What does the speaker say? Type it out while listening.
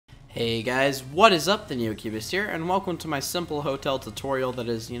Hey guys, what is up? The NeoCubist here, and welcome to my simple hotel tutorial that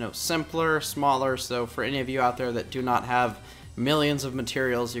is, simpler, smaller, so for any of you out there that do not have millions of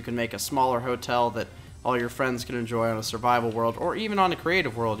materials, you can make a smaller hotel that all your friends can enjoy on a survival world, or even on a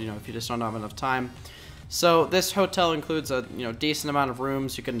creative world, if you just don't have enough time. So this hotel includes a, decent amount of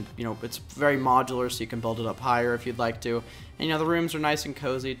rooms. You can, it's very modular, so you can build it up higher if you'd like to. And, the rooms are nice and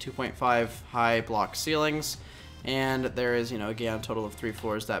cozy, 2.5 high block ceilings. And there is, again, a total of 3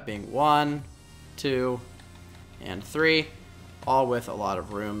 floors, that being 1, 2, and 3, all with a lot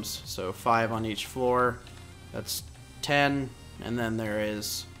of rooms. So 5 on each floor, that's 10, and then there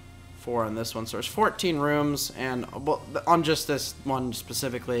is 4 on this one. So there's 14 rooms, and on just this one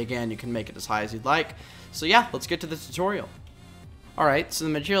specifically, again, you can make it as high as you'd like. So yeah, let's get to the tutorial. Alright, so the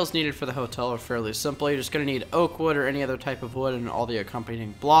materials needed for the hotel are fairly simple. You're just going to need oak wood or any other type of wood and all the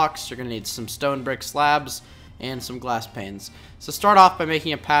accompanying blocks. You're going to need some stone brick slabs and some glass panes. So start off by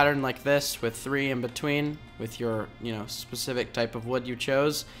making a pattern like this with 3 in between with your, specific type of wood you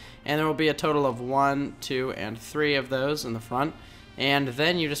chose. And there will be a total of 1, 2, and 3 of those in the front. And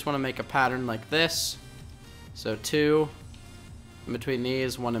then you just want to make a pattern like this. So 2 in between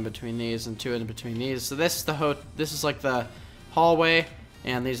these, 1 in between these, and 2 in between these. So this is like the hallway,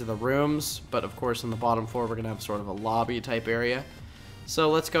 and these are the rooms. But of course on the bottom floor we're going to have sort of a lobby type area. So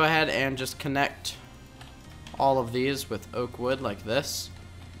let's go ahead and just connect all of these with oak wood like this,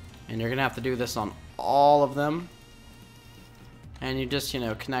 and you're gonna have to do this on all of them, and you just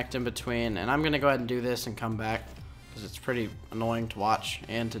connect in between. And I'm gonna go ahead and do this and come back because it's pretty annoying to watch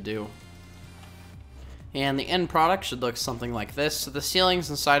and to do. And the end product should look something like this. So the ceilings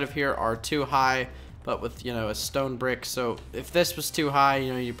inside of here are too high, but with a stone brick. So if this was too high,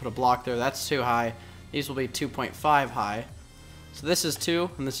 you put a block there, that's too high. These will be 2.5 high. So this is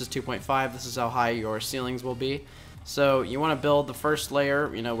 2 and this is 2.5. This is how high your ceilings will be. So you want to build the first layer,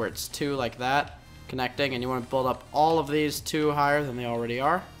 where it's 2 like that, connecting, and you want to build up all of these 2 higher than they already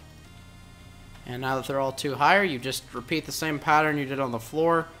are. And now that they're all 2 higher, you just repeat the same pattern you did on the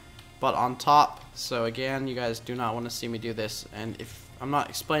floor, but on top. So again, you guys do not want to see me do this, and if I'm not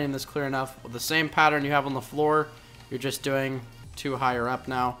explaining this clear enough, with the same pattern you have on the floor, you're just doing 2 higher up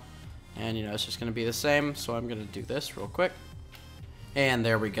now, and it's just going to be the same. So I'm going to do this real quick. And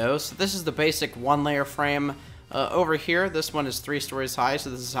there we go. So this is the basic 1-layer frame. Over here, this one is 3 stories high, so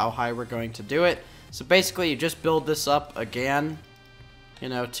this is how high we're going to do it. So basically, you just build this up again,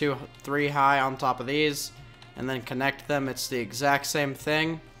 2, 3 high on top of these, and then connect them. It's the exact same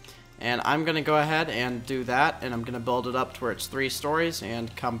thing. And I'm going to go ahead and do that, and I'm going to build it up to where it's 3 stories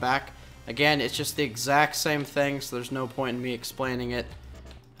and come back. Again, it's just the exact same thing, so there's no point in me explaining it.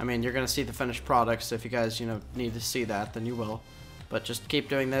 I mean, you're going to see the finished product, so if you guys, need to see that, then you will. But just keep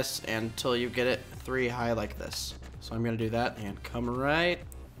doing this until you get it 3 high like this. So I'm going to do that and come right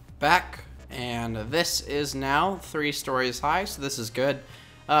back. And this is now 3 stories high, so this is good.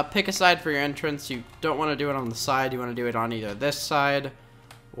 Pick a side for your entrance. You don't want to do it on the side. You want to do it on either this side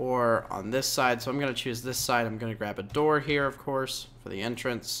or on this side. So I'm going to choose this side. I'm going to grab a door here, of course, for the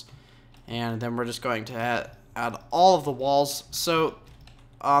entrance. And then we're just going to add all of the walls. So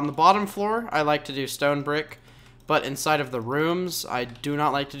on the bottom floor, I like to do stone brick. But inside of the rooms, I do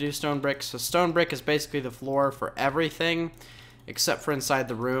not like to do stone brick. So stone brick is basically the floor for everything except for inside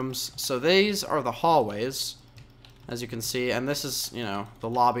the rooms. So these are the hallways, as you can see, and this is, the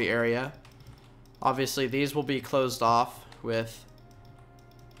lobby area. Obviously, these will be closed off with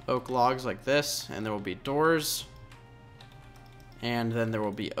oak logs like this, and there will be doors, and then there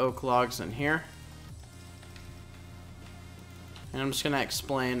will be oak logs in here. And I'm just going to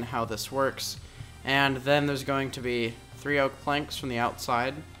explain how this works. And then there's going to be 3 oak planks from the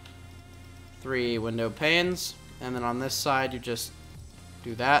outside, 3 window panes, and then on this side you just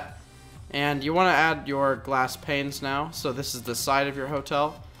do that. And you want to add your glass panes now. So this is the side of your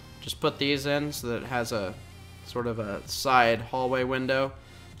hotel. Just put these in so that it has a sort of a side hallway window.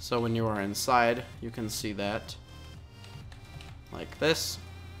 So when you are inside, you can see that like this.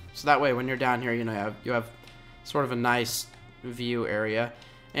 So that way when you're down here, you have sort of a nice view area.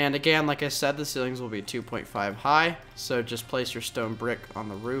 And again, like I said, the ceilings will be 2.5 high, so just place your stone brick on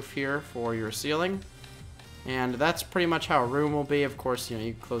the roof here for your ceiling. And that's pretty much how a room will be. Of course,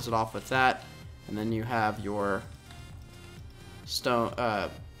 you close it off with that, and then you have your stone,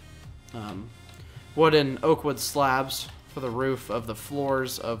 wooden oak wood slabs for the roof of the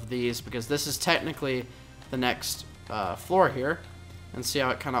floors of these, because this is technically the next floor here. And see how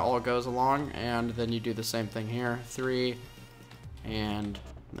it kind of all goes along, and then you do the same thing here, 3, and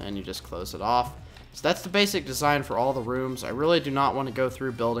then you just close it off. So that's the basic design for all the rooms. I really do not want to go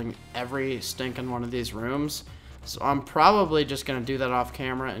through building every stinking one of these rooms. So I'm probably just going to do that off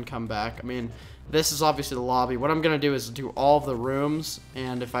camera and come back. I mean, this is obviously the lobby. What I'm going to do is do all of the rooms,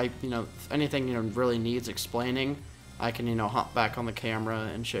 and if if anything, really needs explaining, I can, hop back on the camera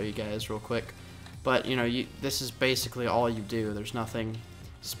and show you guys real quick. But, this is basically all you do. There's nothing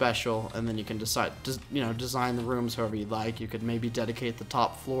special, and then you can decide, design the rooms however you like. You could maybe dedicate the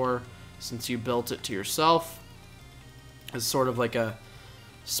top floor, since you built it to yourself, as sort of like a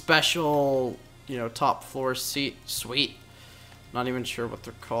special, top floor suite. Not even sure what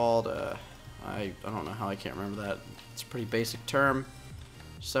they're called. I don't know how I can't remember that. It's a pretty basic term.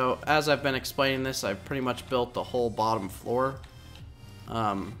 So as I've been explaining this, I've pretty much built the whole bottom floor.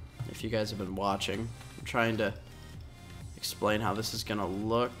 If you guys have been watching, I'm trying to explain how this is gonna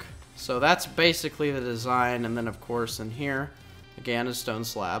look. So that's basically the design, and then of course in here again is stone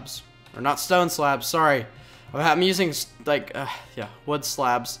slabs, or not stone slabs, sorry, I'm using wood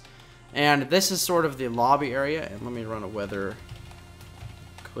slabs. And this is sort of the lobby area, and let me run a weather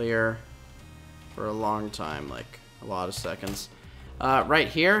clear for a long time, like a lot of seconds. Right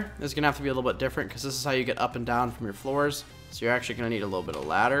here is gonna have to be a little bit different, because this is how you get up and down from your floors. So you're actually gonna need a little bit of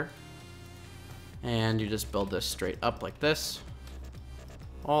ladder, and you just build this straight up like this,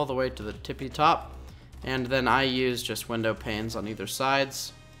 all the way to the tippy top. And then I use just window panes on either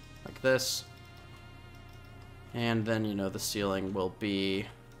sides, like this. And then, the ceiling will be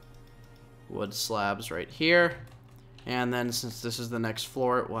wood slabs right here. And then since this is the next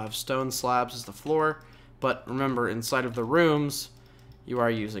floor, it will have stone slabs as the floor. But remember, inside of the rooms, you are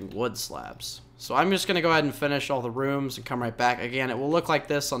using wood slabs. So I'm just going to go ahead and finish all the rooms and come right back. Again, it will look like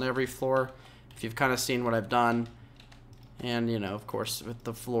this on every floor, if you've kind of seen what I've done. And, of course, with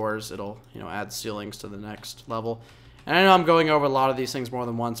the floors, it'll, add ceilings to the next level. And I know I'm going over a lot of these things more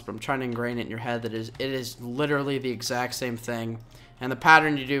than once, but I'm trying to ingrain it in your head that it is literally the exact same thing. And the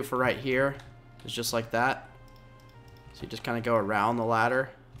pattern you do for right here is just like that. So you just kind of go around the ladder.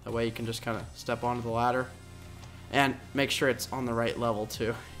 That way you can just kind of step onto the ladder. And make sure it's on the right level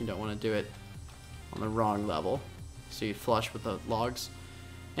too. You don't want to do it on the wrong level, so you flush with the logs.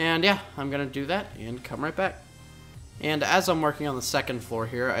 And yeah, I'm going to do that and come right back. And as I'm working on the second floor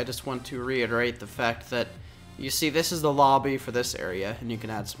here, I just want to reiterate the fact that you see, this is the lobby for this area, and you can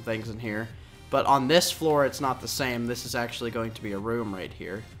add some things in here. But on this floor, it's not the same. This is actually going to be a room right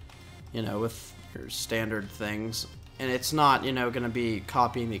here, with your standard things. And it's not, going to be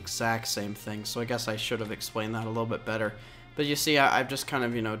copying the exact same thing. So I guess I should have explained that a little bit better. But you see, I've just kind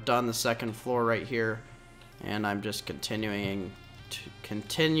of, done the second floor right here. And I'm just continuing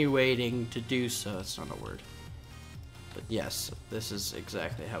to do so. That's not a word. But yes, this is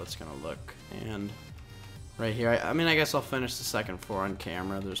exactly how it's going to look. And right here, I mean, I guess I'll finish the second floor on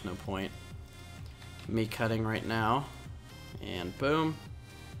camera. There's no point me cutting right now. And boom.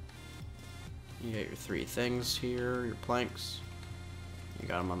 You got your three things here, your planks. You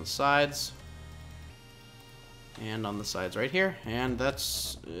got them on the sides. And on the sides right here. And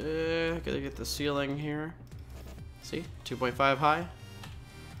that's, gotta get the ceiling here. See, 2.5 high.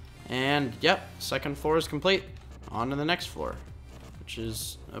 And yep, second floor is complete. On to the next floor, which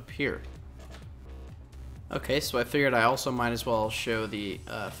is up here. Okay, so I figured I also might as well show the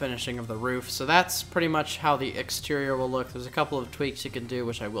finishing of the roof. So that's pretty much how the exterior will look. There's a couple of tweaks you can do,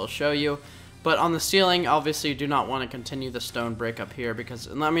 which I will show you. But on the ceiling, obviously you do not want to continue the stone brick up here, because,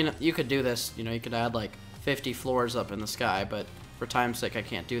 I mean, you could do this, you could add like 50 floors up in the sky, but for time's sake I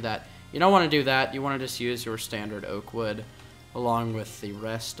can't do that. You don't want to do that. You want to just use your standard oak wood along with the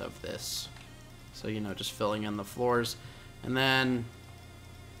rest of this. So, just filling in the floors. And then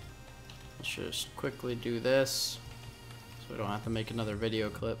let's just quickly do this so we don't have to make another video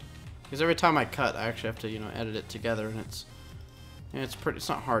clip. Because every time I cut, I actually have to, edit it together, and it's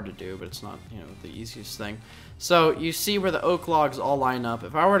not hard to do, but it's not, the easiest thing. So you see where the oak logs all line up.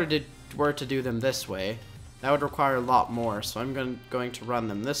 If I were to do them this way, that would require a lot more. So I'm going to run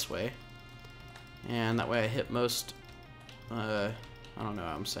them this way, and that way I hit most. I don't know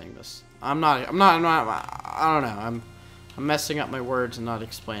how I'm saying this. I don't know. I'm messing up my words and not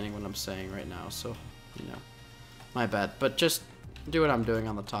explaining what I'm saying right now. So, my bad. But just do what I'm doing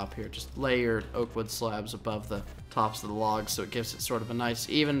on the top here. Just lay your oak wood slabs above the tops of the logs, so it gives it sort of a nice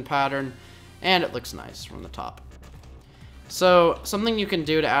even pattern, and it looks nice from the top. So something you can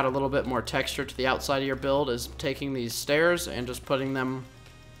do to add a little bit more texture to the outside of your build is taking these stairs and just putting them,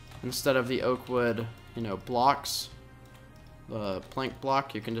 instead of the oak wood, blocks, the plank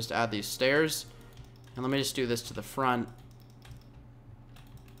block, you can just add these stairs. And let me just do this to the front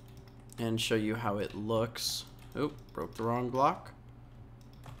and show you how it looks. Oop, broke the wrong block.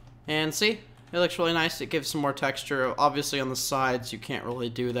 And see, it looks really nice. It gives some more texture. Obviously on the sides you can't really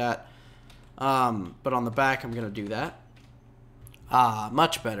do that. But on the back, I'm going to do that.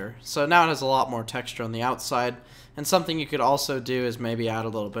 Much better. So now it has a lot more texture on the outside. And something you could also do is maybe add a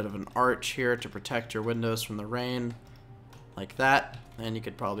little bit of an arch here to protect your windows from the rain. Like that. And you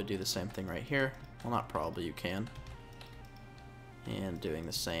could probably do the same thing right here. Well, not probably, you can. And doing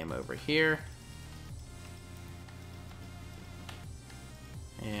the same over here.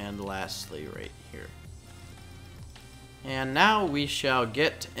 And lastly, right here. And now we shall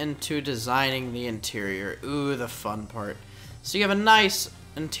get into designing the interior. Ooh, the fun part. So you have a nice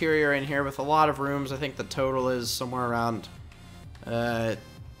interior in here with a lot of rooms. I think the total is somewhere around, I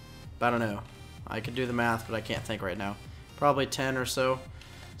don't know. I could do the math, but I can't think right now. Probably 10 or so.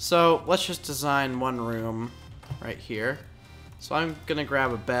 So let's just design one room right here. So I'm gonna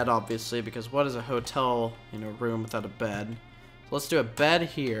grab a bed, obviously, because what is a hotel, room without a bed? So let's do a bed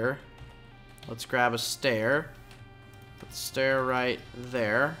here. Let's grab a stair. Put the stair right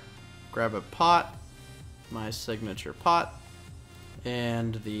there. Grab a pot, my signature pot,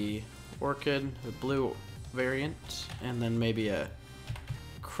 and the orchid, the blue variant, and then maybe a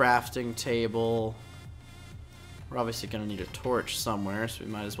crafting table. We're obviously going to need a torch somewhere, so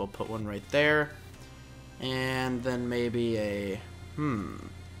we might as well put one right there. And then maybe a,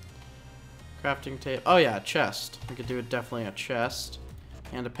 crafting table. Oh yeah, a chest. We could do definitely a chest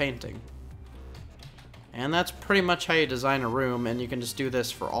and a painting. And that's pretty much how you design a room, and you can just do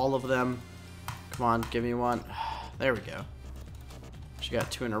this for all of them. Come on, give me one. There we go. She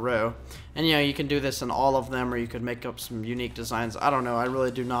got 2 in a row. And you can do this in all of them, or you could make up some unique designs. I don't know, I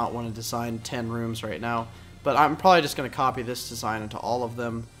really do not want to design 10 rooms right now. But I'm probably just going to copy this design into all of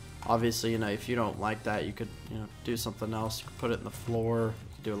them. Obviously, if you don't like that, you could, do something else. You could put it in the floor.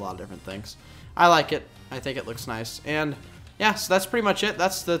 You could do a lot of different things. I like it. I think it looks nice. And yeah, so that's pretty much it.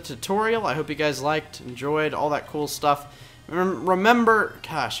 That's the tutorial. I hope you guys liked, enjoyed, all that cool stuff. Remember,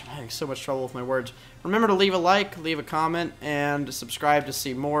 gosh, I'm having so much trouble with my words. Remember to leave a like, leave a comment, and subscribe to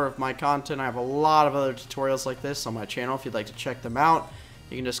see more of my content. I have a lot of other tutorials like this on my channel if you'd like to check them out.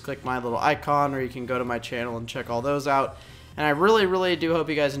 You can just click my little icon, or you can go to my channel and check all those out. And I really, really do hope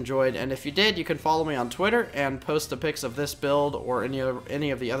you guys enjoyed. And if you did, you can follow me on Twitter and post the pics of this build or any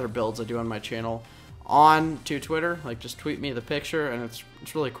of the other builds I do on my channel on to Twitter. Like, just tweet me the picture, and it's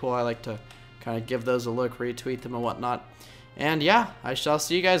really cool. I like to kind of give those a look, retweet them and whatnot. And yeah, I shall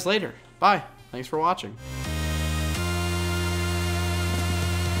see you guys later. Bye. Thanks for watching.